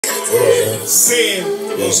What up, man? Samm.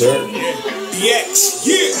 Yes, sir. DX.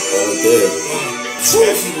 Yeah. All day.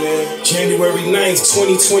 Heavy, man. January 9th,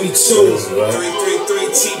 2022. That's right. 333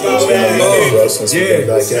 It's been a T-Bow. minute, bro, since we've been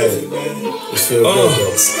back at it. It's feel good,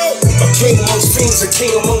 though. A king amongst fiends, a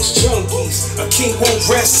king amongst junkies. A king won't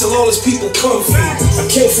rest till all his people comfy. I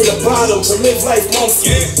came from the bottom to live life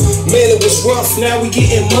monthly. Man, it was rough, now we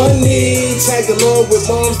getting money. Tag along with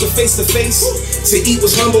moms to face. To eat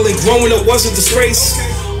was humble and growing up wasn't disgrace.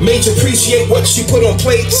 Made you appreciate what she put on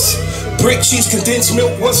plates. Brick cheese, condensed milk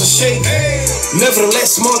was a shake.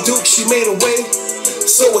 Nevertheless, Duke, she made a way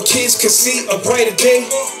so her kids could see a brighter day.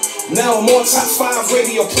 Now I'm on top 5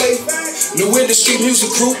 radio play. New industry music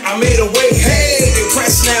group, I made a way. Hey,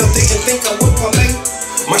 impressed now, didn't think I would parlay.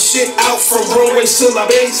 My shit out from runways till I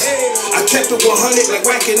base. I kept it 100 like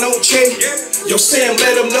whacking no Che. Yo, Samm,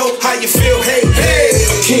 let them know how you feel. Hey, hey.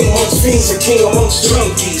 A king amongst fiends, a king amongst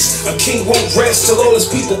junkies. A king won't rest till all his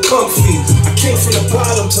people comfy. I came from the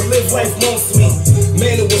bottom to live life monthly.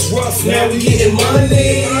 Man, it was rough, now we getting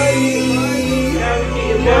money.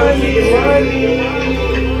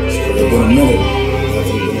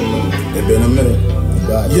 It's been a minute.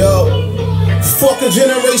 Yo, fuck a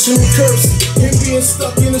generational curse. Him being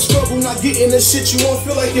stuck in the struggle, not getting the shit you want.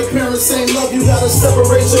 Feel like your parents ain't love you. Gotta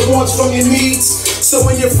separate your wants from your needs. So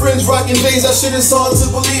when your friends rocking days, that shit is hard to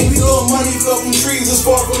believe. We thought money fell from trees, it's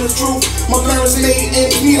far from the truth. My parents made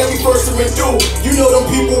ends meet every person went through. You know them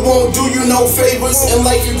people won't do you no favors. In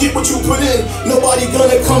life you get what you put in. Nobody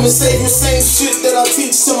gonna come and save you. Same shit that I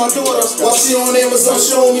teach to my daughter. While she on Amazon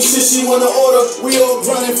showing me shit she wanna order. We all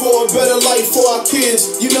grinding for a better life for our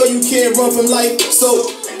kids. You know you can't run from life, so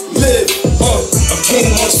live. A king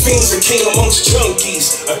amongst fiends, a king amongst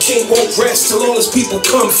junkies. A king won't rest till all his people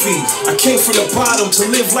comfy. I came from the bottom to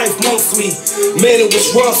live life monthly. Man, it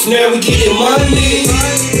was rough, now we getting money.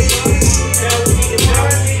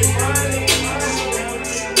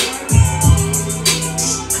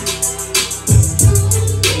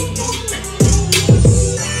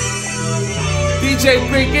 DJ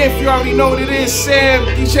Big If, you already know what it is. Samm,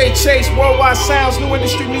 DJ Chase, Worldwide Sounds, New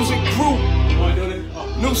Industry Music Group.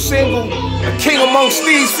 New single, A King Amongst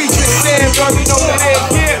Thieves featuring Samm, you already know what it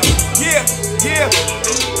is. Yeah.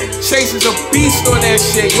 Chase is a beast on that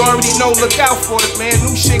shit. You already know, look out for it, man.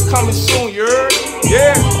 New shit coming soon, you heard?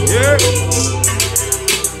 Yeah.